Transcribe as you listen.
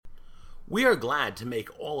We are glad to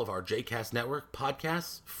make all of our JCast Network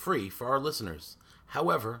podcasts free for our listeners.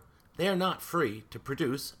 However, they are not free to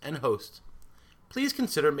produce and host. Please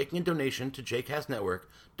consider making a donation to JCast Network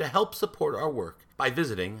to help support our work by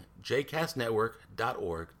visiting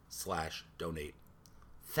jcastnetwork.org/donate.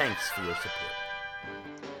 Thanks for your support.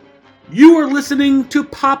 You are listening to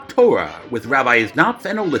Pop Torah with Rabbi Knopf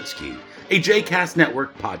and Olitsky, a JCast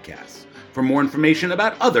Network podcast. For more information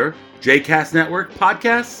about other JCast Network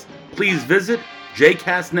podcasts, please visit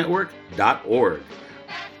jcastnetwork.org.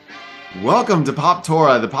 Welcome to Pop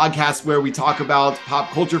Torah, the podcast where we talk about pop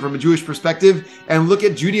culture from a Jewish perspective and look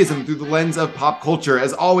at Judaism through the lens of pop culture.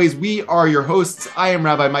 As always, we are your hosts. I am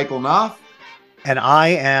Rabbi Michael Knopf. And I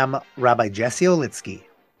am Rabbi Jesse Olitsky.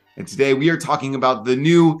 And today we are talking about the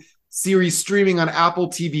new series streaming on Apple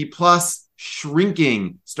TV Plus,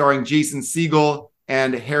 Shrinking, starring Jason Segel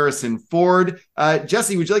and Harrison Ford.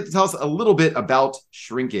 Jesse, would you like to tell us a little bit about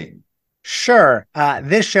Shrinking? Sure.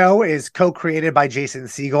 This show is co-created by Jason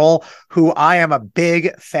Segel, who I am a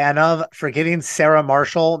big fan of. Forgetting Sarah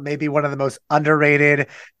Marshall, maybe one of the most underrated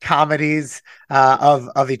comedies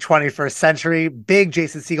of the 21st century. Big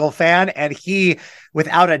Jason Segel fan, and he,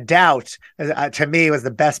 without a doubt, to me, was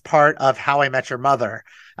the best part of How I Met Your Mother.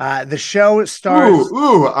 The show stars.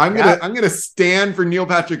 I'm gonna stand for Neil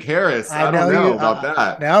Patrick Harris. I don't know about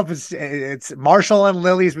that. No, it's Marshall and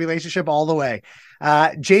Lily's relationship all the way.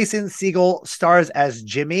 Jason Segel stars as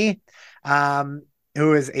Jimmy,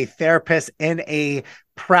 who is a therapist in a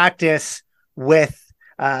practice with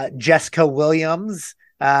Jessica Williams,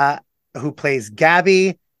 who plays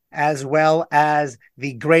Gabby, as well as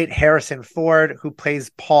the great Harrison Ford, who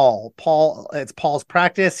plays Paul. It's Paul's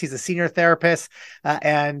practice. He's a senior therapist,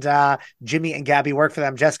 and Jimmy and Gabby work for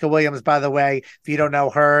them. Jessica Williams, by the way, if you don't know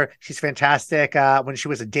her, she's fantastic. When she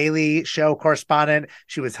was a Daily Show correspondent,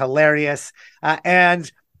 she was hilarious.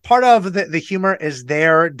 And part of the humor is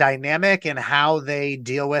their dynamic and how they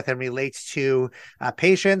deal with and relates to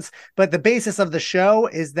patients. But the basis of the show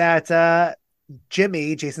is that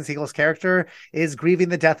Jimmy, Jason Segel's character, is grieving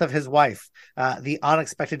the death of his wife. The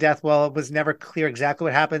unexpected death, well, it was never clear exactly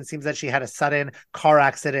what happened. It seems that she had a sudden car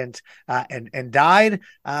accident and died.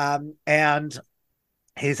 And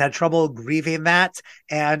he's had trouble grieving that.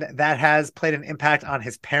 And that has played an impact on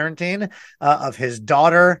his parenting of his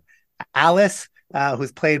daughter, Alice,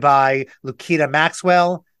 who's played by Lukita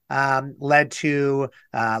Maxwell, led to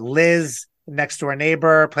Liz, next door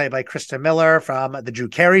neighbor, played by Krista Miller from the Drew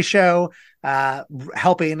Carey Show,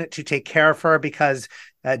 helping to take care of her because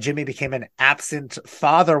Jimmy became an absent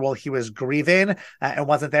father while he was grieving and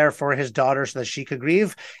wasn't there for his daughter so that she could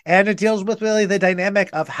grieve. And it deals with really the dynamic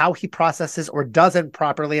of how he processes or doesn't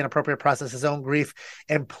properly and appropriately process his own grief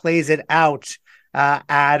and plays it out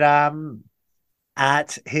at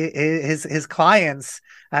his clients,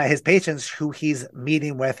 his patients who he's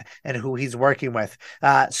meeting with and who he's working with.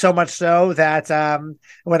 So much so that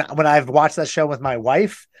when I've watched that show with my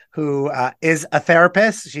wife, who is a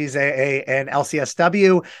therapist, she's an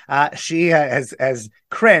LCSW, she has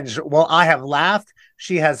cringed. Well, I have laughed.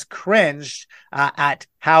 She has cringed at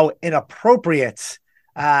how inappropriate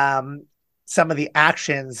some of the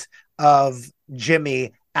actions of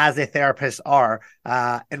Jimmy as a therapist are,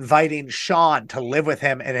 inviting Sean to live with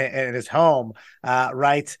him in his home,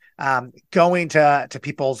 right? Going to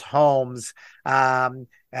people's homes,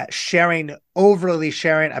 overly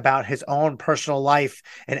sharing about his own personal life,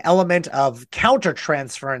 an element of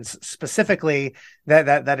countertransference specifically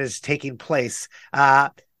that is taking place.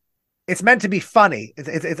 It's meant to be funny.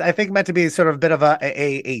 It's I think meant to be sort of a bit of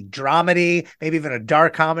a dramedy, maybe even a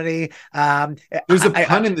dark comedy. There's a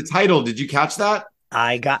pun in the title. Did you catch that?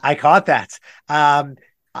 I caught that.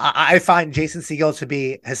 I find Jason Segel to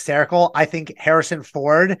be hysterical. I think Harrison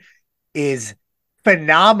Ford is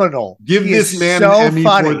phenomenal. Give this man an Emmy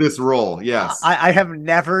for this role. Yes. I have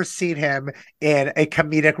never seen him in a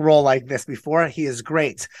comedic role like this before. He is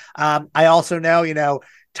great. I also know,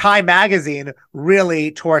 Time Magazine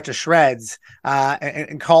really tore it to shreds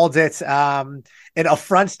and called it an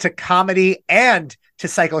affront to comedy and to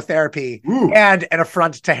psychotherapy. Ooh. And an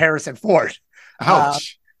affront to Harrison Ford.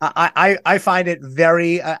 Ouch. I find it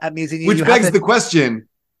very amusing. Which begs the question,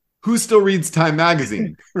 who still reads Time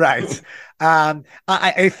Magazine? Right.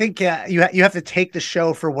 I think you have to take the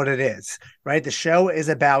show for what it is, right? The show is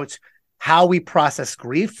about how we process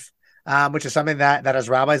grief, which is something that as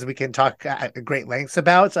rabbis we can talk at great lengths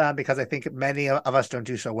about because I think many of us don't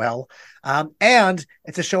do so well. And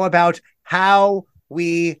it's a show about how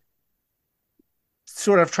we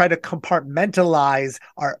sort of try to compartmentalize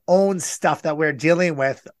our own stuff that we're dealing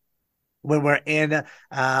with when we're in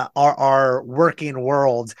our working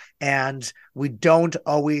world, and we don't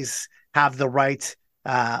always have the right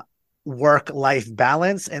work-life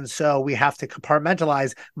balance, and so we have to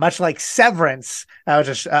compartmentalize, much like Severance,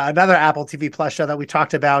 just another Apple TV Plus show that we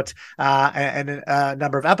talked about and a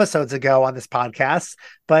number of episodes ago on this podcast.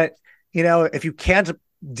 But if you can't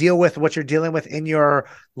deal with what you're dealing with in your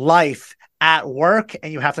life at work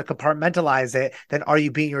and you have to compartmentalize it, then are you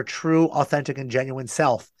being your true, authentic, and genuine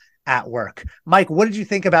self at work? Mike, what did you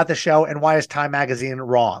think about the show, and why is Time Magazine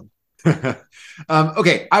wrong?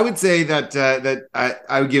 Okay, I would say that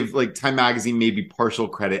I would give like Time Magazine maybe partial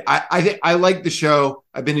credit. I think I like the show.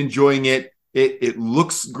 I've been enjoying it. It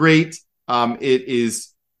looks great. It is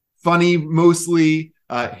funny mostly.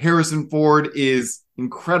 Harrison Ford is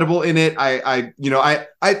incredible in it. I've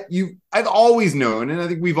always known, and I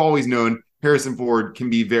think we've always known, Harrison Ford can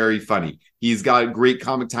be very funny. He's got great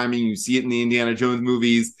comic timing. You see it in the Indiana Jones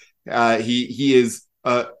movies. He is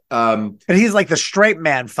and he's like the straight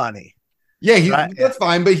man funny. Yeah, right? That's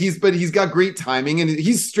fine, but he's got great timing, and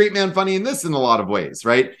he's straight man funny in this in a lot of ways,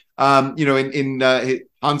 right?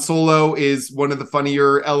 Han Solo is one of the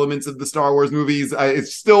funnier elements of the Star Wars movies.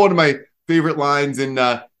 It's still one of my favorite lines in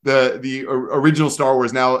the original Star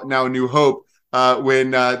Wars, now A New Hope,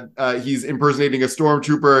 when he's impersonating a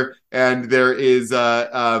stormtrooper, and there is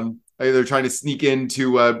they're trying to sneak in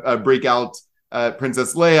to break out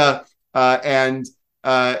Princess Leia, and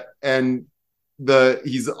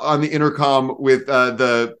he's on the intercom with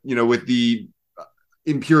with the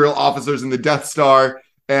Imperial officers in the Death Star,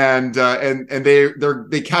 and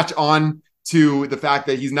they catch on to the fact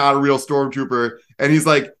that he's not a real stormtrooper, and he's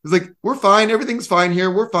like, we're fine, everything's fine here,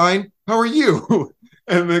 we're fine, how are you?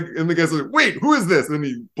 and the guy's like, wait, who is this? And then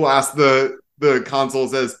he blasts the console,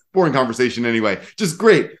 says, boring conversation anyway. Just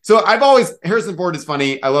great. So Harrison Ford is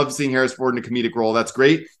funny. I love seeing Harrison Ford in a comedic role. That's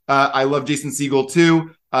great. I love Jason Segel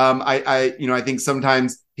too. I think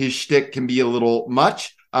sometimes his shtick can be a little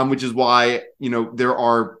much, which is why, there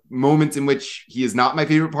are moments in which he is not my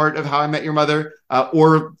favorite part of How I Met Your Mother,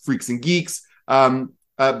 or Freaks and Geeks.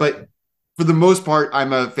 But for the most part,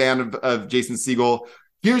 I'm a fan of Jason Segel.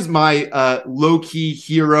 Here's my low-key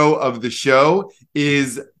hero of the show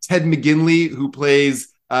is Ted McGinley, who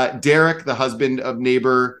plays Derek, the husband of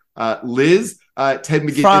neighbor Liz. Ted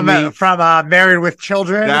McGinley from Married with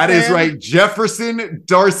Children. That is right. Jefferson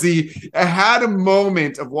Darcy. I had a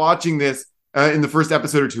moment of watching this in the first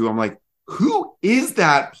episode or two. I'm like, who is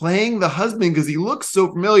that playing the husband? Because he looks so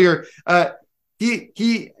familiar.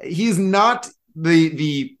 He's not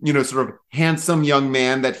the sort of handsome young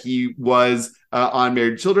man that he was on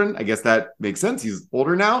Married Children. I guess that makes sense. He's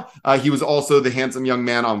older now. He was also the handsome young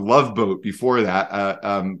man on Love Boat before that,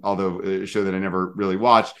 although a show that I never really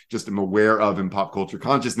watched, just am aware of in pop culture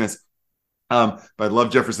consciousness. But I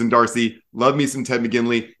love Jefferson Darcy, love me some Ted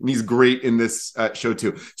McGinley, and he's great in this show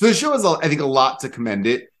too. So the show has, I think, a lot to commend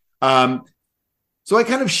it. So I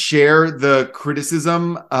kind of share the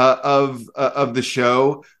criticism of the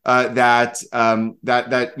show that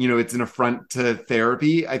it's an affront to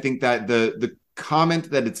therapy. I think that the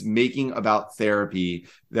comment that it's making about therapy,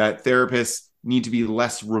 that therapists need to be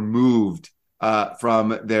less removed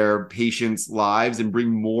from their patients' lives and bring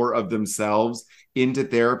more of themselves into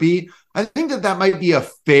therapy, I think that might be a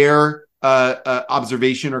fair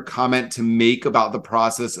observation or comment to make about the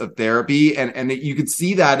process of therapy, and you could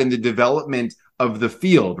see that in the development of the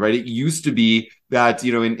field, right? It used to be that,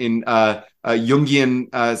 in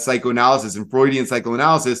Jungian psychoanalysis and Freudian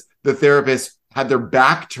psychoanalysis, the therapist had their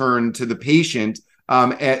back turned to the patient,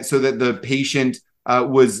 so that the patient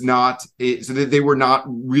was not, so that they were not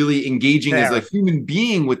really engaging as a human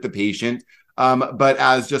being with the patient, but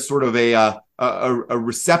as just sort of a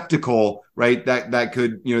receptacle, right? That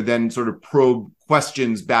could, then sort of probe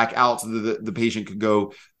questions back out so that the patient could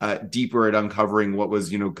go deeper at uncovering what was,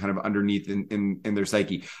 kind of underneath in their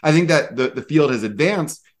psyche. I think that the field has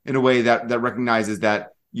advanced in a way that recognizes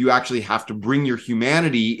that you actually have to bring your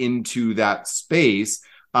humanity into that space.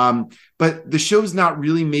 But the show's not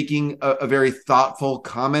really making a very thoughtful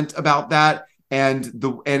comment about that. And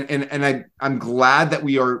I'm glad that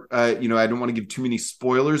we are, I don't want to give too many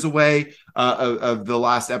spoilers away of the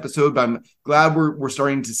last episode, but I'm glad we're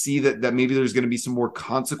starting to see that maybe there's going to be some more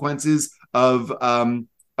consequences of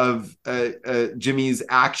Jimmy's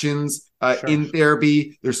actions in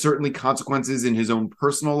therapy. There's certainly consequences in his own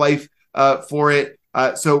personal life for it.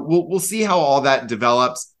 So we'll see how all that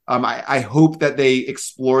develops. I hope that they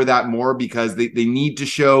explore that more, because they need to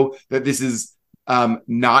show that this is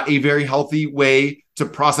not a very healthy way to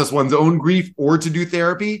process one's own grief or to do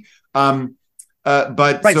therapy. But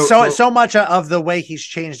right. So much of the way he's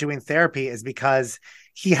changed doing therapy is because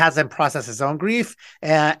he hasn't processed his own grief.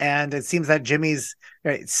 And it seems that Jimmy's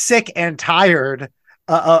sick and tired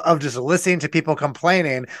of just listening to people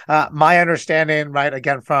complaining. My understanding, right,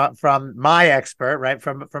 again from my expert, right,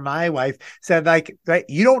 from my wife, said like, right,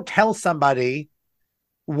 you don't tell somebody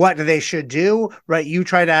what they should do, right? You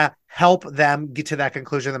try to help them get to that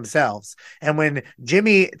conclusion themselves. And when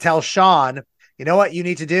Jimmy tells Sean, you know what you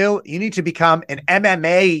need to do? You need to become an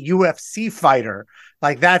MMA UFC fighter.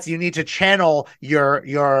 Like you need to channel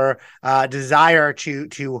your desire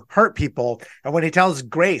to hurt people. And when he tells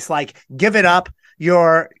Grace, like, give it up,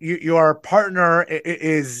 your partner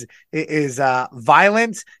is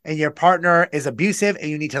violent and your partner is abusive and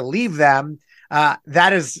you need to leave them.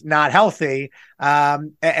 That is not healthy.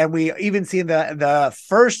 And we even see in the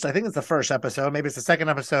first, I think it's the first episode, maybe it's the second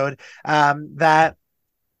episode, that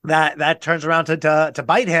turns around to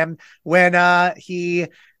bite him when he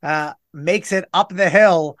makes it up the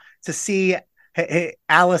hill to see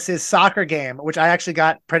Alice's soccer game, which I actually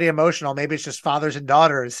got pretty emotional. Maybe it's just fathers and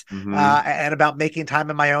daughters, and about making time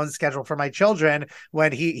in my own schedule for my children.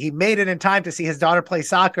 When he made it in time to see his daughter play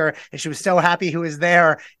soccer, and she was so happy he was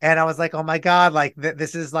there. And I was like, oh my God, like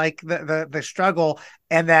this is like the struggle.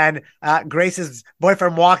 And then Grace's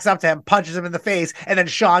boyfriend walks up to him, punches him in the face, and then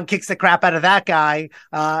Sean kicks the crap out of that guy.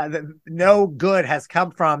 No good has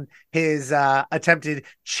come from his attempted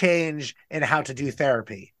change in how to do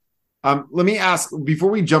therapy. Let me ask, before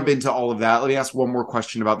we jump into all of that, let me ask one more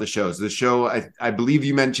question about the show. So the show, I believe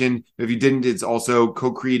you mentioned, if you didn't, it's also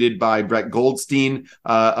co-created by Brett Goldstein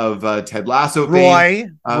of Ted Lasso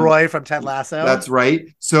fame. Roy from Ted Lasso. That's right.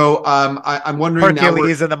 So I'm wondering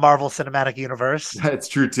Hercules in the Marvel Cinematic Universe. That's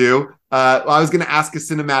true too. I was going to ask a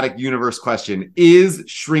cinematic universe question. Is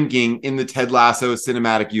Shrinking in the Ted Lasso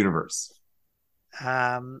cinematic universe?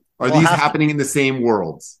 Are these happening in the same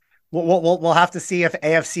worlds? We'll have to see if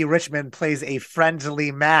AFC Richmond plays a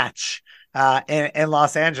friendly match in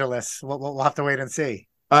Los Angeles. We'll have to wait and see.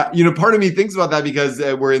 Part of me thinks about that because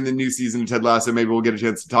we're in the new season of Ted Lasso. Maybe we'll get a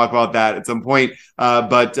chance to talk about that at some point.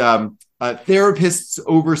 But therapists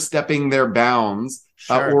overstepping their bounds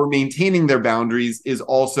or maintaining their boundaries is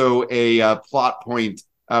also a plot point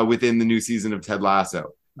within the new season of Ted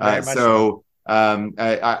Lasso. I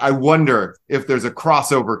wonder if there's a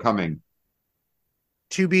crossover coming.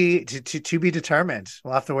 To be determined.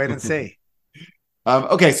 We'll have to wait and see.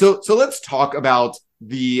 Okay, so let's talk about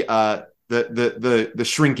the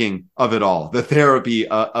shrinking of it all, the therapy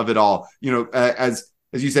of it all. As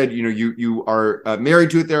you said, you are married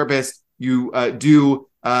to a therapist. You do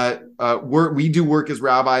work. We do work as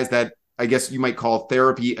rabbis that I guess you might call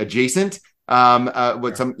therapy adjacent.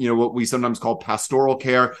 What we sometimes call pastoral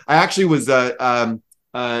care. I actually was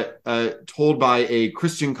told by a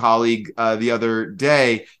Christian colleague the other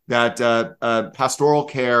day that pastoral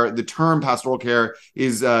care, the term pastoral care,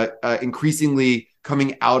 is increasingly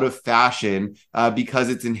coming out of fashion because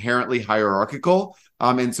it's inherently hierarchical,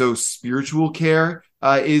 and so spiritual care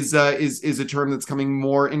is a term that's coming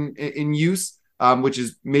more in use. Which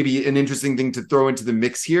is maybe an interesting thing to throw into the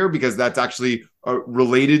mix here, because that's actually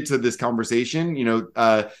related to this conversation.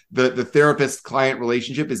 The therapist-client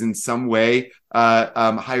relationship is in some way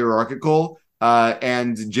hierarchical,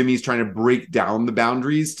 and Jimmy's trying to break down the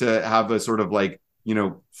boundaries to have a sort of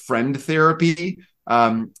friend therapy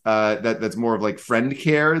that's more of like friend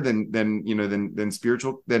care than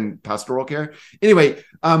spiritual, than pastoral care. Anyway,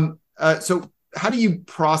 so how do you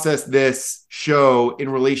process this show in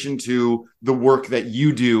relation to the work that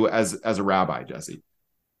you do as a rabbi, Jesse?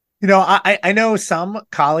 I know some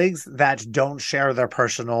colleagues that don't share their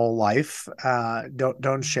personal life,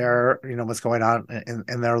 don't share, what's going on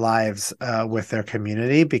in their lives with their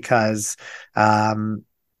community because,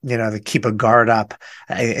 they keep a guard up.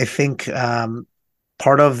 I think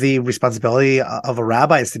part of the responsibility of a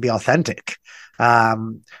rabbi is to be authentic,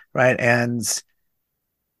 right? And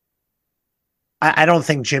I don't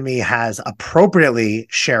think Jimmy has appropriately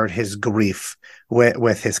shared his grief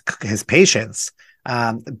with his patients,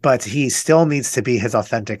 but he still needs to be his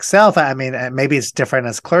authentic self. I mean, maybe it's different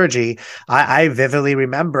as clergy. I vividly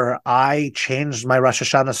remember I changed my Rosh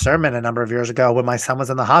Hashanah sermon a number of years ago when my son was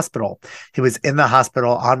in the hospital. He was in the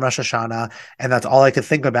hospital on Rosh Hashanah, and that's all I could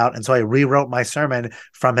think about. And so I rewrote my sermon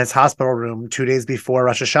from his hospital room 2 days before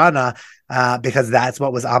Rosh Hashanah because that's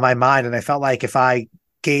what was on my mind. And I felt like if I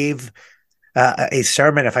gave a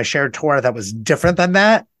sermon, if I shared Torah that was different than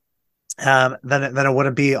that, then it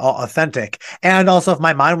wouldn't be authentic. And also, if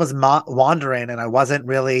my mind was wandering and I wasn't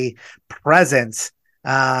really present,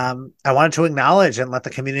 I wanted to acknowledge and let the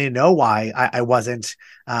community know why I wasn't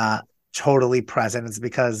totally present. It's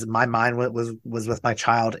because my mind was with my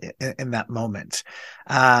child in that moment.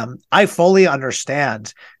 I fully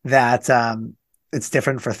understand that it's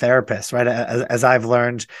different for therapists, right? As I've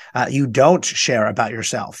learned, you don't share about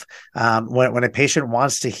yourself. When a patient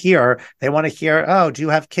wants to hear, they want to hear, oh, do you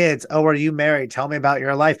have kids? Oh, are you married? Tell me about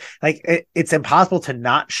your life. Like it's impossible to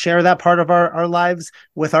not share that part of our lives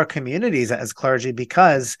with our communities as clergy,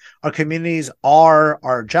 because our communities are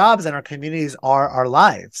our jobs and our communities are our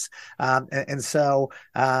lives. And so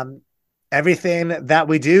everything that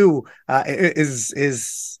we do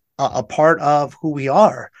is a part of who we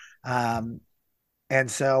are. And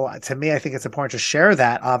so to me, I think it's important to share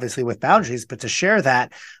that, obviously with boundaries, but to share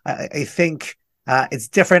that, I think it's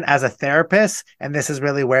different as a therapist. And this is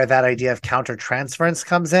really where that idea of countertransference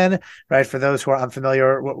comes in, right? For those who are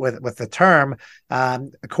unfamiliar with the term,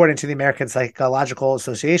 according to the American Psychological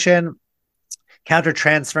Association,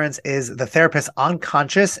 countertransference is the therapist's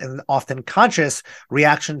unconscious and often conscious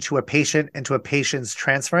reaction to a patient and to a patient's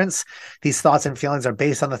transference. These thoughts and feelings are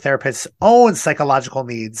based on the therapist's own psychological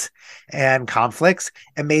needs and conflicts,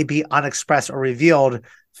 and may be unexpressed or revealed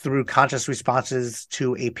through conscious responses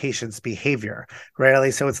to a patient's behavior. Rarely.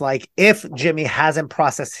 So it's like, if Jimmy hasn't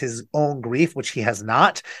processed his own grief, which he has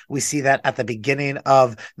not, we see that at the beginning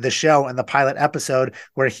of the show in the pilot episode,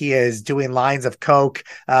 where he is doing lines of coke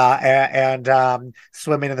and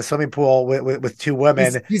swimming in the swimming pool with two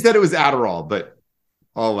women. He said it was Adderall, but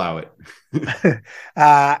I'll allow it.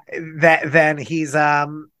 Then he's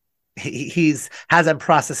hasn't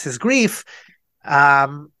processed his grief.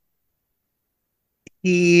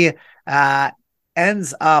 He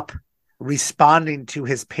ends up responding to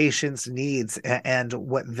his patient's needs and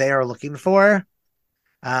what they're looking for,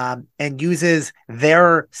 and uses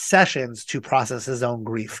their sessions to process his own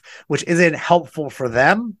grief, which isn't helpful for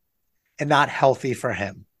them and not healthy for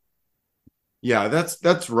him. Yeah,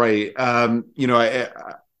 that's right.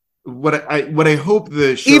 What I hope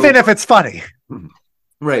the show, even if it's funny,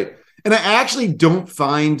 right. And I actually don't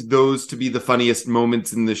find those to be the funniest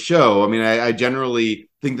moments in the show. I mean, I generally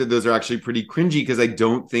think that those are actually pretty cringy, because I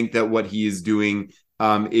don't think that what he is doing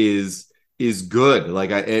is good.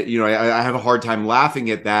 Like I have a hard time laughing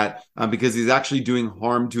at that because he's actually doing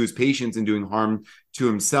harm to his patients and doing harm to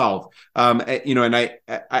himself. And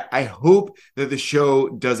I hope that the show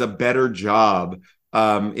does a better job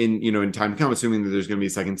in time to come, assuming that there's going to be a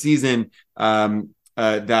second season.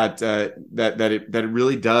 That it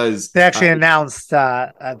really does. They actually announced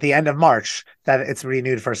at the end of March that it's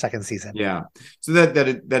renewed for a second season. Yeah, so that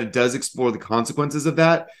it does explore the consequences of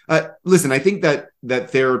that. Listen, I think that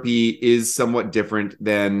therapy is somewhat different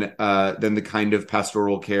than the kind of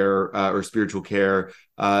pastoral care or spiritual care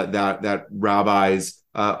that rabbis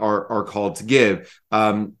are called to give.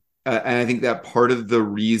 And I think that part of the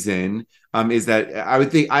reason is that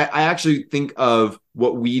I actually think of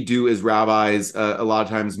what we do as rabbis a lot of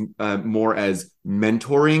times more as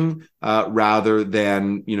mentoring rather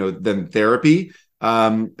than therapy.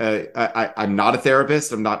 I'm not a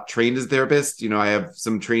therapist. I'm not trained as a therapist. I have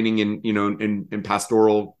some training in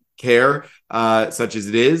pastoral care, such as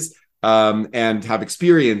it is, and have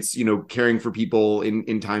experience, caring for people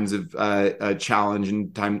in times of challenge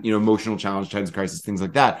and time, emotional challenge, times of crisis, things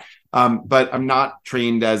like that. But I'm not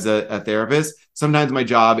trained as a therapist. Sometimes my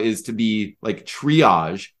job is to be like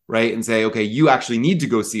triage, right? And say, okay, you actually need to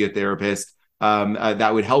go see a therapist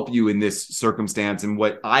that would help you in this circumstance. And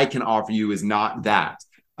what I can offer you is not that,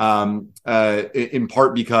 in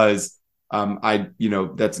part because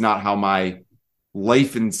that's not how my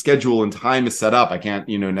life and schedule and time is set up. I can't,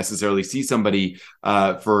 necessarily see somebody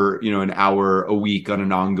for, an hour a week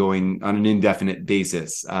on an indefinite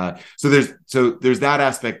basis. So there's that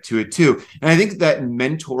aspect to it too. And I think that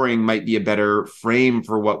mentoring might be a better frame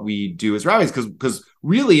for what we do as rabbis, because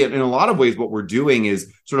really in a lot of ways, what we're doing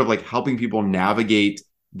is sort of like helping people navigate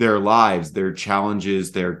their lives, their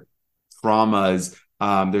challenges, their traumas,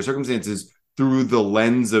 their circumstances through the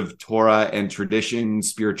lens of Torah and tradition,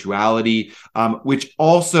 spirituality, which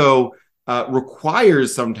also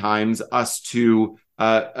requires sometimes us to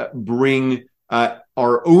bring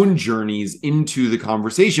our own journeys into the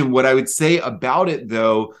conversation. What I would say about it,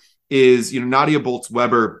 though, is Nadia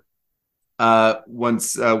Bolz-Weber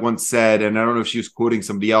once said, and I don't know if she was quoting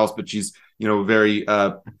somebody else, but she's a very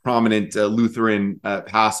prominent Lutheran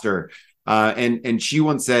pastor. And she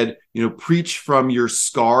once said, preach from your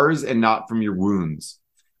scars and not from your wounds.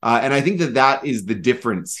 And I think that is the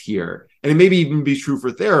difference here. And it maybe even be true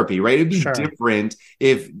for therapy, right? It'd be different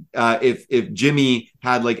if Jimmy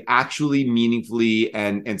had like actually meaningfully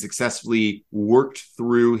and successfully worked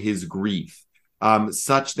through his grief,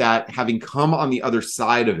 such that having come on the other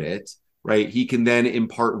side of it, right, he can then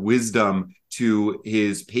impart wisdom to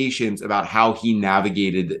his patients about how he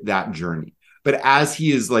navigated that journey. But as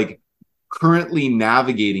he is like currently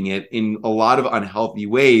navigating it in a lot of unhealthy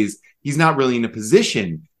ways, he's not really in a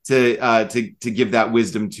position to give that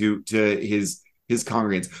wisdom to his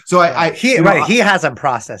congregants. So he hasn't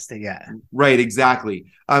processed it yet. Right, exactly.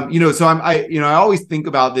 So I always think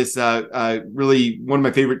about this. Really, one of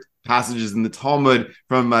my favorite passages in the Talmud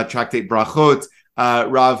from Tractate Brachot.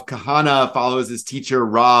 Rav Kahana follows his teacher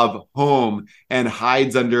Rav home and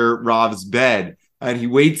hides under Rav's bed. And he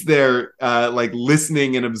waits there,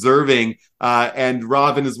 listening and observing. And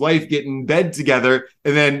Rav and his wife get in bed together.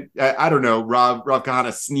 And then, Rav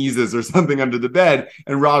Kahana sneezes or something under the bed.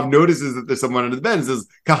 And Rav notices that there's someone under the bed and says,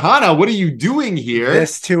 Kahana, what are you doing here?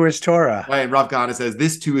 This too is Torah. Right, and Rav Kahana says,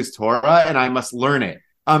 this too is Torah, and I must learn it.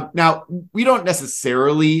 Now, we don't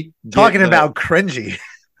necessarily... Talking about cringy.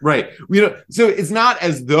 Right. So it's not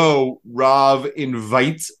as though Rav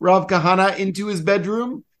invites Rav Kahana into his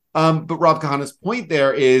bedroom. But Rav Kahana's point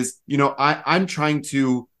there is, I'm trying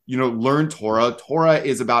to, learn Torah. Torah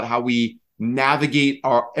is about how we navigate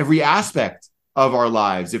every aspect of our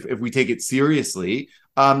lives if we take it seriously.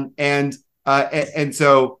 And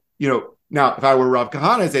so, now if I were Rav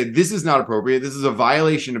Kahana, I'd say this is not appropriate. This is a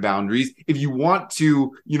violation of boundaries. If you want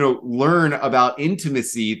to, learn about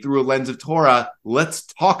intimacy through a lens of Torah, let's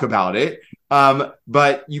talk about it.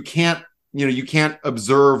 But you can't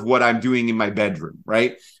observe what I'm doing in my bedroom,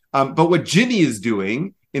 right? But what Jimmy is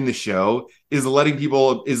doing in the show is letting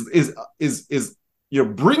people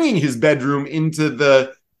bringing his bedroom into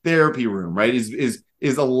the therapy room, right?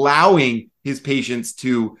 Is allowing his patients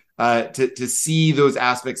to see those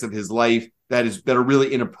aspects of his life that are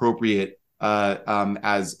really inappropriate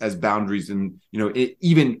as boundaries, and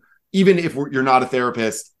even if you're not a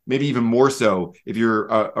therapist. Maybe even more so if you're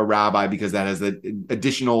a rabbi, because that has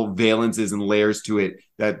additional valences and layers to it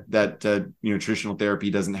that traditional therapy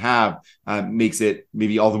doesn't have, makes it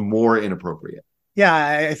maybe all the more inappropriate.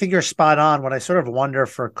 Yeah, I think you're spot on. What I sort of wonder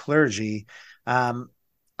for clergy,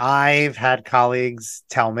 I've had colleagues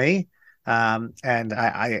tell me, and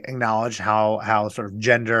I acknowledge how sort of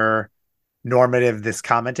gender normative this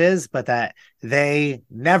comment is, but that they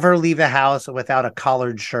never leave the house without a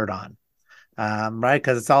collared shirt on. Right?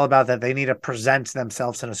 Because it's all about that they need to present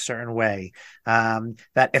themselves in a certain way.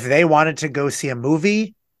 That if they wanted to go see a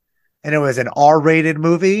movie and it was an R-rated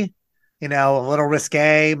movie, a little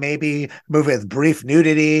risque, maybe a movie with brief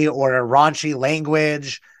nudity or a raunchy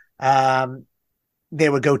language, they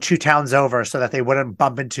would go 2 towns over so that they wouldn't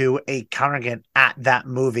bump into a congregant at that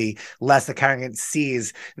movie, lest the congregant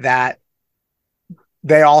sees that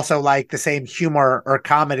they also like the same humor or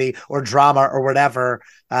comedy or drama or whatever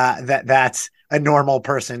that's a normal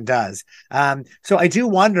person does. So I do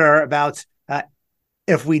wonder about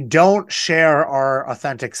if we don't share our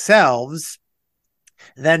authentic selves,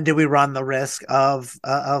 then do we run the risk of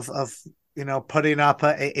putting up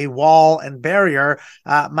a wall and barrier?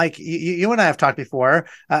 Mike, you and I have talked before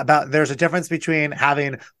about there's a difference between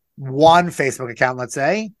having one Facebook account, let's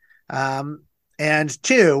say, and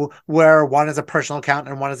 2, where one is a personal account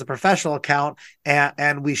and one is a professional account,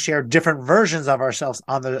 and we share different versions of ourselves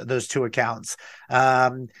on those 2 accounts.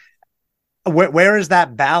 Where is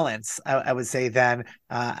that balance, I would say, then,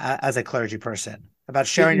 as a clergy person, about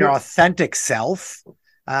sharing your authentic self,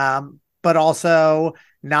 but also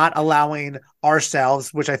not allowing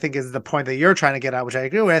ourselves, which I think is the point that you're trying to get at, which I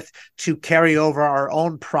agree with, to carry over our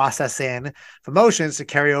own processing of emotions, to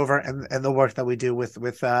carry over and the work that we do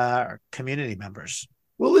with our community members.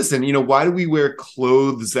 Well, listen, why do we wear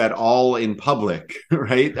clothes at all in public,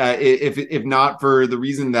 right? If not for the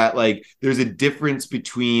reason that there's a difference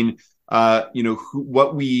between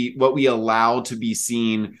what we allow to be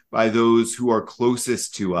seen by those who are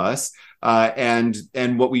closest to us, and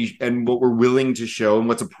what we're willing to show and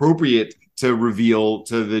what's appropriate to reveal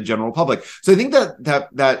to the general public. So I think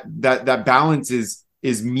that balance is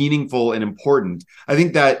meaningful and important. I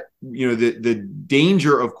think that the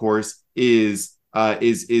danger, of course, is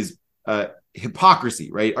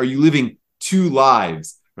hypocrisy, right? Are you living 2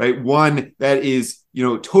 lives, right? One that is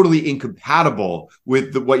totally incompatible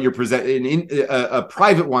with what you're presenting, a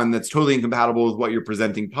private one that's totally incompatible with what you're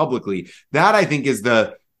presenting publicly. That, I think, is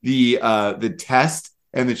the test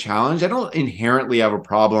and the challenge. I don't inherently have a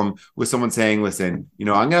problem with someone saying, listen, I'm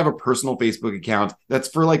gonna have a personal Facebook account that's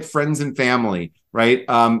for friends and family, right?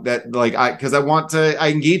 Because I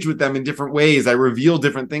engage with them in different ways. I reveal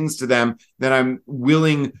different things to them that I'm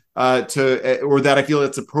willing or that I feel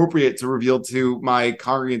it's appropriate to reveal to my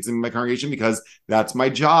congregants in my congregation, because that's my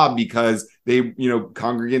job, because they,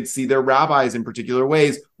 congregants see their rabbis in particular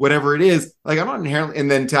ways, whatever it is. I'm not inherently,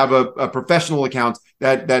 and then to have a professional account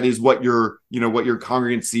that is what your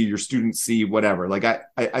congregants see, your students see, whatever.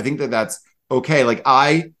 I think that's okay.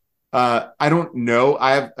 I don't know.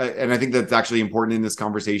 And I think that's actually important in this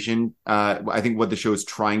conversation. I think what the show is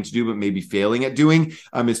trying to do, but maybe failing at doing,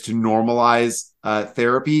 is to normalize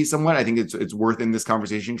therapy somewhat. I think it's worth in this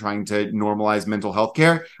conversation trying to normalize mental health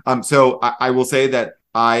care. So I will say that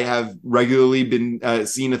I have regularly been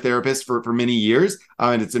seeing a therapist for many years,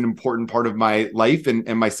 and it's an important part of my life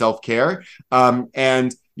and my self-care.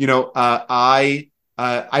 And I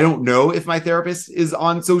don't know if my therapist is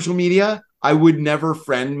on social media. I would never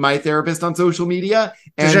friend my therapist on social media.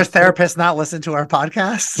 Does your therapist not listen to our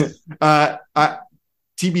podcast?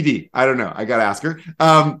 TBD. I don't know. I got to ask her.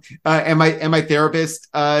 And my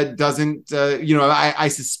therapist doesn't, I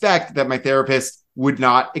suspect that my therapist would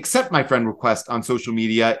not accept my friend request on social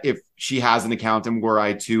media if she has an account and were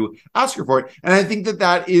I to ask her for it. And I think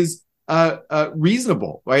that is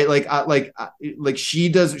reasonable, right? Like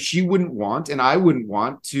she wouldn't want, and I wouldn't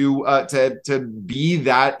want to be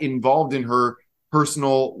that involved in her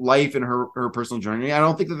personal life and her personal journey. I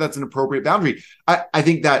don't think that that's an appropriate boundary. I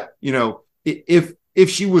think that, if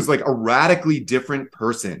she was like a radically different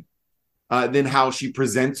person than how she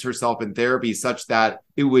presents herself in therapy, such that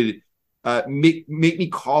it would make me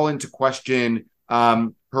call into question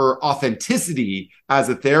her authenticity as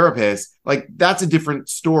a therapist, like that's a different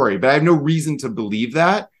story. But I have no reason to believe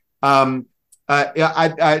that. I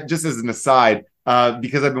just as an aside,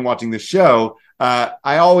 because I've been watching this show,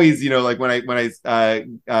 I always, like when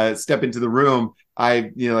I step into the room,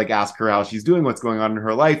 I like ask her how she's doing, what's going on in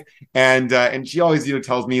her life, and she always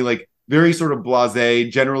tells me like very sort of blasé,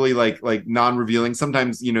 generally like non-revealing,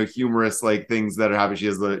 sometimes humorous like things that are happening. She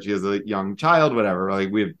has a young child, whatever.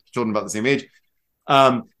 Like we have children about the same age.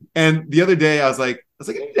 And the other day I was like,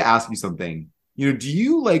 I need to ask you something. Do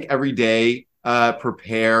you like every day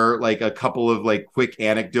prepare like a couple of like quick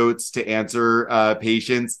anecdotes to answer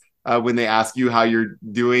patients when they ask you how you're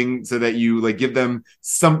doing, so that you like give them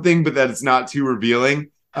something, but that it's not too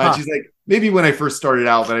revealing? She's like, maybe when I first started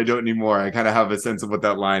out, but I don't anymore. I kind of have a sense of what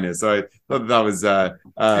that line is. So I thought that was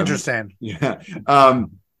interesting. Yeah.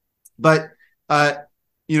 But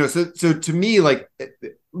so to me, like,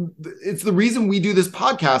 it's the reason we do this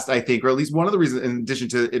podcast, I think, or at least one of the reasons, in addition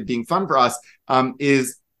to it being fun for us,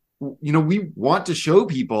 is, we want to show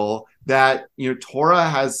people that, Torah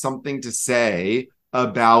has something to say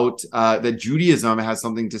about, that Judaism has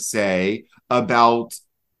something to say about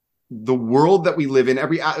the world that we live in.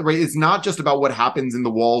 Right? It's not just about what happens in the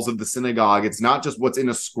walls of the synagogue. It's not just what's in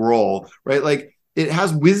a scroll, right? Like, it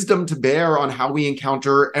has wisdom to bear on how we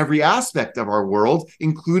encounter every aspect of our world,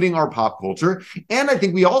 including our pop culture. And I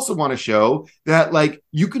think we also want to show that, like,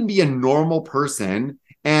 you can be a normal person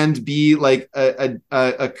and be like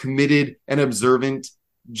a committed and observant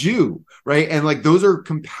Jew, right? And like, those are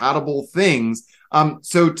compatible things.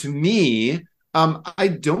 So to me, I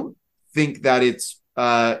don't think that it's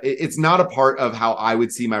not a part of how I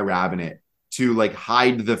would see my rabbinate to like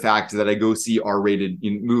hide the fact that I go see R-rated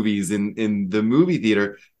movies in the movie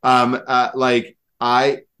theater. It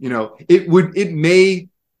may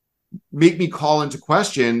make me call into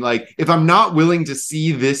question, like, if I'm not willing to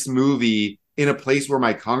see this movie in a place where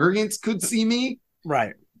my congregants could see me,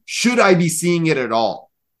 right? Should I be seeing it at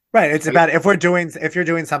all? Right. It's about if you're doing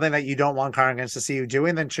something that you don't want congregants to see you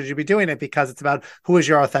doing, then should you be doing it? Because it's about who is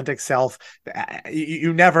your authentic self.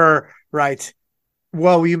 You never, right?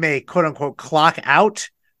 Well, you may quote unquote clock out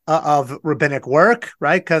of rabbinic work,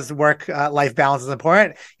 right? Because life balance is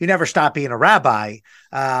important. You never stop being a rabbi,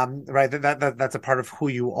 right? That's a part of who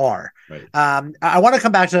you are. Right. I want to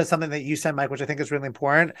come back to something that you said, Mike, which I think is really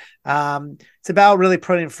important. It's about really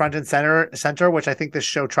putting front and center, which I think this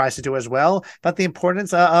show tries to do as well, but the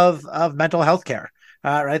importance of mental health care,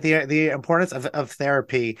 right? The importance of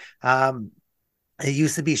therapy. It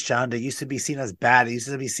used to be shunned. It used to be seen as bad. It used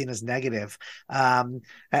to be seen as negative. And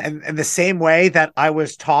the same way that I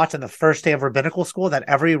was taught in the first day of rabbinical school that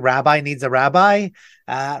every rabbi needs a rabbi,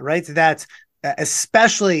 right? That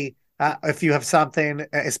especially if you have something,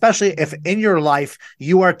 especially if in your life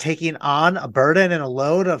you are taking on a burden and a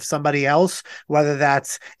load of somebody else, whether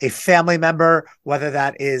that's a family member, whether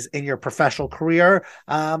that is in your professional career,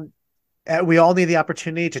 we all need the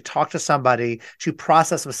opportunity to talk to somebody, to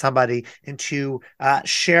process with somebody, and to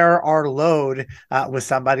share our load with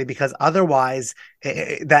somebody, because otherwise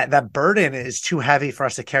that burden is too heavy for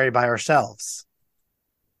us to carry by ourselves.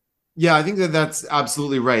 Yeah, I think that's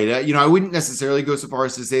absolutely right. I wouldn't necessarily go so far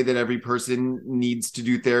as to say that every person needs to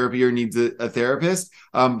do therapy or needs a therapist,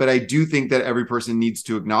 but I do think that every person needs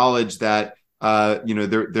to acknowledge that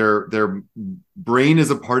their brain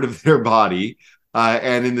is a part of their body.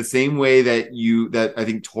 And in the same way that I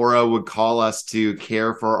think Torah would call us to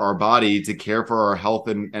care for our body, to care for our health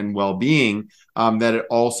and well-being, that it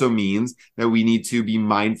also means that we need to be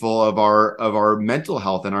mindful of our mental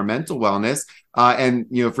health and our mental wellness. And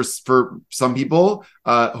for some people,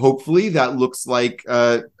 hopefully that looks like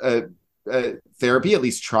therapy, at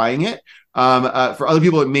least trying it. For other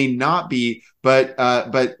people, it may not be, but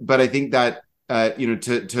I think that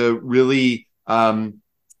to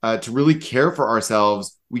really care for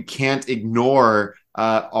ourselves, we can't ignore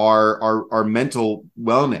our mental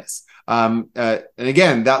wellness. And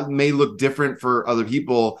again, that may look different for other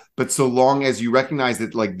people, but so long as you recognize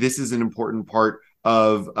that, like, this is an important part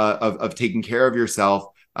of taking care of yourself,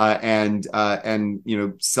 and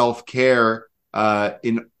self-care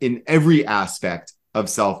in every aspect of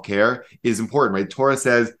self-care is important, right? Torah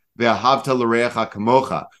says, "Ve'ahavta l'reacha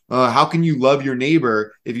kamocha." How can you love your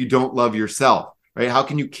neighbor if you don't love yourself? Right? How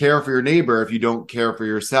can you care for your neighbor if you don't care for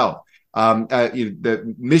yourself?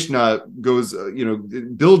 The Mishnah goes,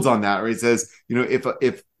 builds on that, right? It says,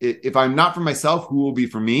 if I'm not for myself, who will be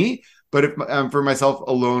for me? But if I'm for myself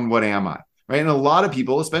alone, what am I? Right? And a lot of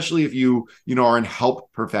people, especially if you are in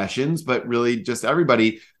help professions, but really just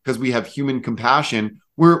everybody, because we have human compassion,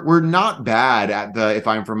 we're not bad at the if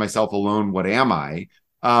I'm for myself alone, what am I?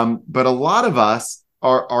 But a lot of us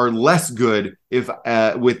are less good if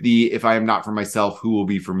I am not for myself, who will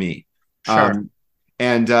be for me? Sure.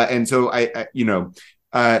 And so I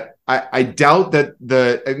doubt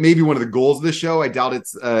that maybe one of the goals of the show, I doubt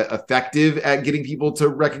it's effective at getting people to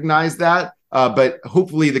recognize that. But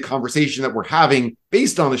hopefully the conversation that we're having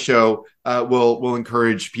based on the show will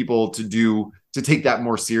encourage people to take that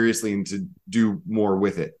more seriously and to do more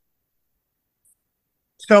with it.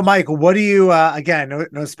 So, Mike, what do you, again,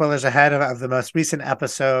 no spoilers ahead of the most recent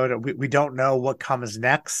episode. We don't know what comes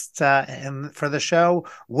next for the show.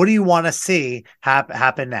 What do you want to see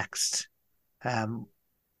happen next?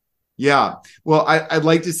 Yeah, well, I'd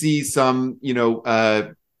like to see some,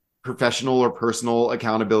 professional or personal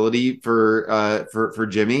accountability for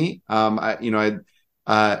Jimmy.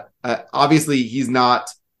 Obviously he's not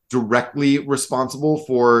directly responsible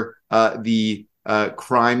for the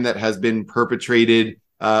crime that has been perpetrated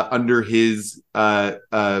under his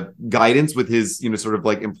guidance, with his sort of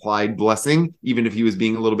like implied blessing, even if he was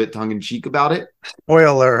being a little bit tongue-in-cheek about it.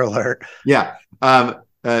 Spoiler alert. Yeah. I'm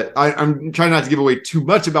trying not to give away too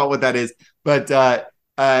much about what that is, but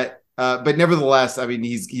nevertheless, I mean,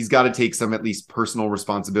 he's got to take some at least personal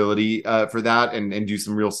responsibility for that, and do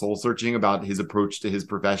some real soul searching about his approach to his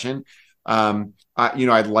profession.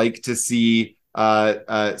 I'd like to see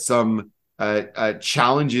some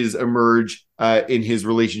challenges emerge in his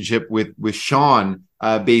relationship with Sean,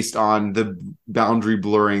 based on the boundary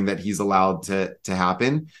blurring that he's allowed to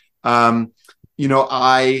happen. I'd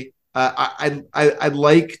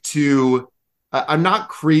like to. I'm not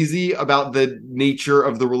crazy about the nature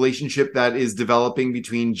of the relationship that is developing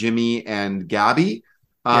between Jimmy and Gabby.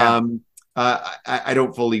 Yeah. I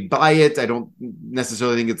don't fully buy it. I don't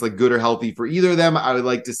necessarily think it's like good or healthy for either of them. I would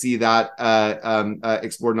like to see that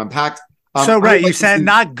explored and unpacked. You said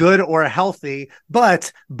not good or healthy,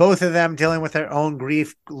 but both of them dealing with their own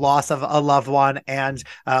grief, loss of a loved one, and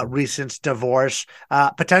recent divorce.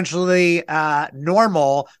 Potentially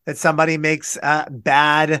normal that somebody makes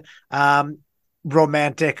bad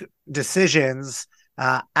romantic decisions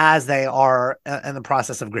as they are in the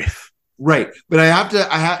process of grief. Right. But they have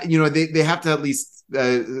to at least,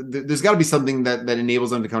 there's got to be something that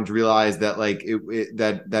enables them to come to realize that, like,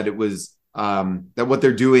 it was, that what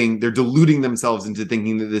they're doing, they're deluding themselves into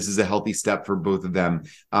thinking that this is a healthy step for both of them.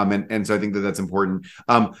 And so I think that that's important.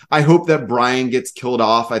 I hope that Brian gets killed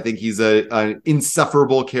off. I think he's an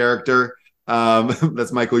insufferable character.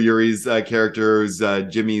 That's Michael Urie's character, who's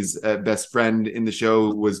Jimmy's best friend in the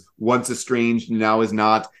show, was once estranged, now is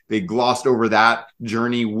not. They glossed over that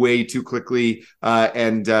journey way too quickly,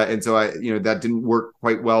 and so that didn't work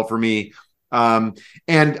quite well for me. And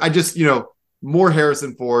I just more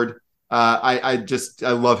Harrison Ford. I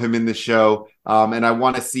love him in the show, and I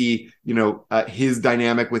want to see his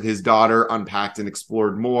dynamic with his daughter unpacked and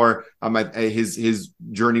explored more. His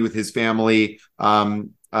journey with his family.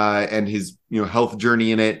 And his health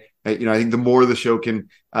journey in it. I think the more the show can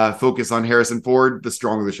focus on Harrison Ford, the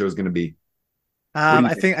stronger the show is going to be.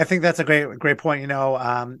 I think that's a great point.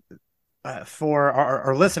 For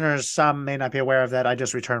our listeners, some may not be aware of that. I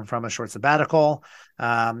just returned from a short sabbatical.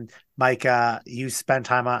 Mike, you spent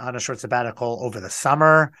time on a short sabbatical over the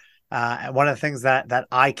summer. And one of the things that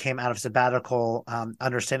I came out of sabbatical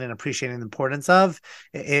understanding and appreciating the importance of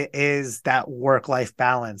is that work-life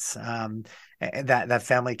balance. That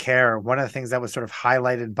family care. One of the things that was sort of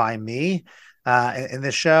highlighted by me in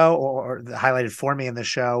the show, or highlighted for me in the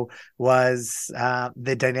show, was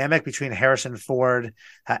the dynamic between Harrison Ford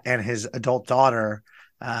and his adult daughter,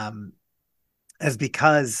 as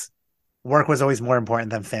because work was always more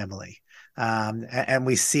important than family. And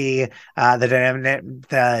we see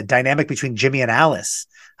the dynamic between Jimmy and Alice.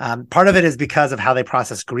 Part of it is because of how they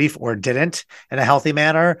process grief or didn't in a healthy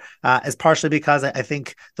manner, is partially because I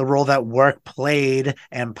think the role that work played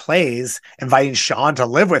and plays, inviting Sean to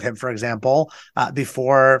live with him, for example,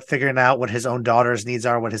 before figuring out what his own daughter's needs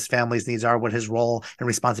are, what his family's needs are, what his role and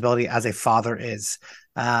responsibility as a father is.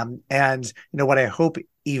 And what I hope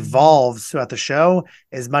evolves throughout the show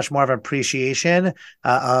is much more of an appreciation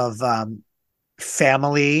of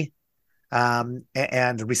family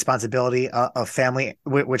and responsibility of family,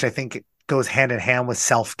 which I think goes hand in hand with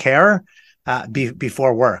self-care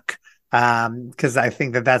before work, because I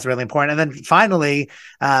think that that's really important. And then finally,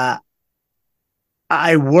 I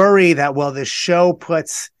worry that while this show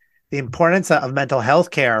puts the importance of mental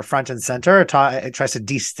health care front and center, it tries to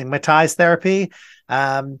destigmatize therapy,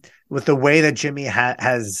 with the way that Jimmy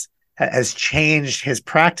has changed his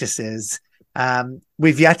practices.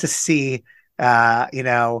 We've yet to see,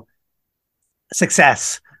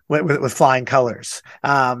 success with flying colors.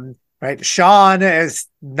 Right. Sean is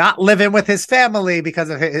not living with his family because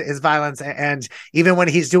of his violence. And even when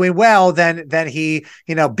he's doing well, then he,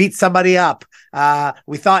 beats somebody up.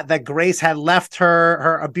 We thought that Grace had left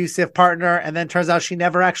her abusive partner, and then turns out she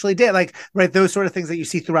never actually did. Right. Those sort of things that you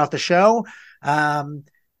see throughout the show.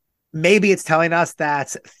 Maybe it's telling us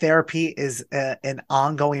that therapy is an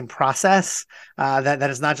ongoing process, that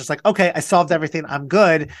is not just like, okay, I solved everything, I'm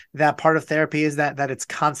good. That part of therapy is that it's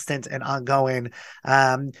constant and ongoing.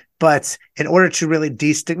 But in order to really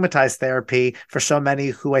destigmatize therapy for so many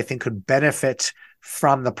who I think could benefit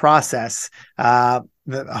from the process, I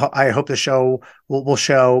hope the show will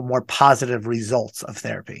show more positive results of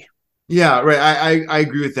therapy. Yeah, right. I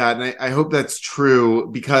agree with that. And I hope that's true,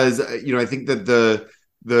 because, I think that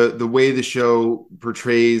the way the show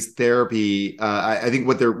portrays therapy, I think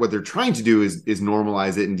what they're trying to do is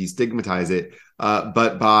normalize it and destigmatize it.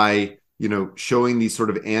 But by, showing these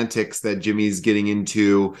sort of antics that Jimmy's getting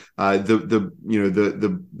into, the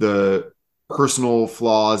personal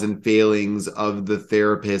flaws and failings of the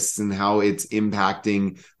therapists and how it's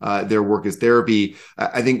impacting their work as therapy,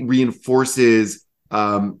 I think reinforces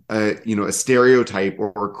a stereotype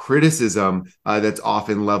or criticism that's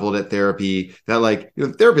often leveled at therapy, that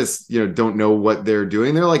therapists don't know what they're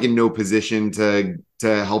doing. They're in no position to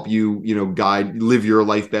help you live your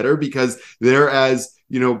life better, because they're as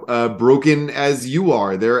broken as you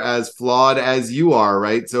are, they're as flawed as you are,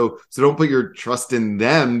 right? So don't put your trust in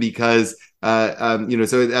them, because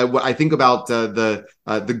I think about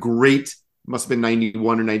the great, must have been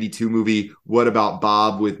 91 or 92 movie, What About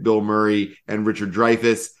Bob, with Bill Murray and Richard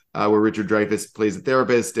Dreyfuss, where Richard Dreyfuss plays a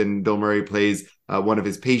therapist and Bill Murray plays one of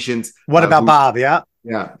his patients. What about Bob? Yeah.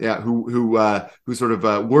 Who sort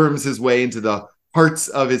of worms his way into the hearts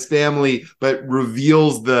of his family, but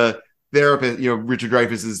reveals the therapist, Richard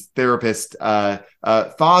Dreyfuss's therapist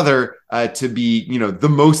father, to be, the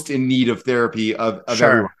most in need of therapy of Sure.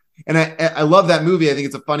 everyone. And I love that movie. I think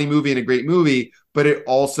it's a funny movie and a great movie, but it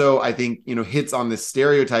also, I think, hits on this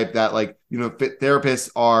stereotype that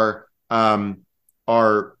therapists are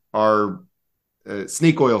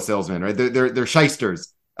snake oil salesmen, right? They're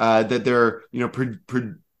shysters, that they're,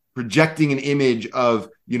 projecting an image of,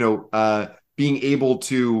 being able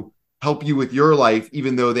to help you with your life,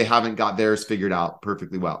 even though they haven't got theirs figured out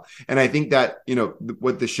perfectly well. And I think that,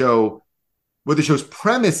 what the show's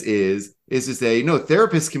premise is to say, no,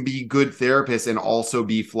 therapists can be good therapists and also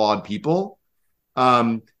be flawed people.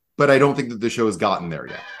 But I don't think that the show has gotten there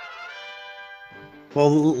yet. Well,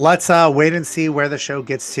 let's wait and see where the show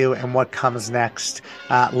gets to and what comes next.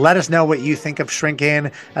 Let us know what you think of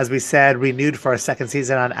Shrinking. As we said, renewed for a second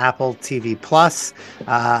season on Apple TV Plus.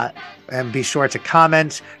 And be sure to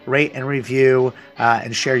comment, rate, and review,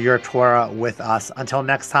 and share your Torah with us. Until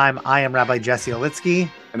next time, I am Rabbi Jesse Olitsky.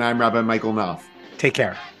 And I'm Rabbi Michael Knopf. Take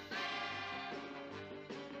care.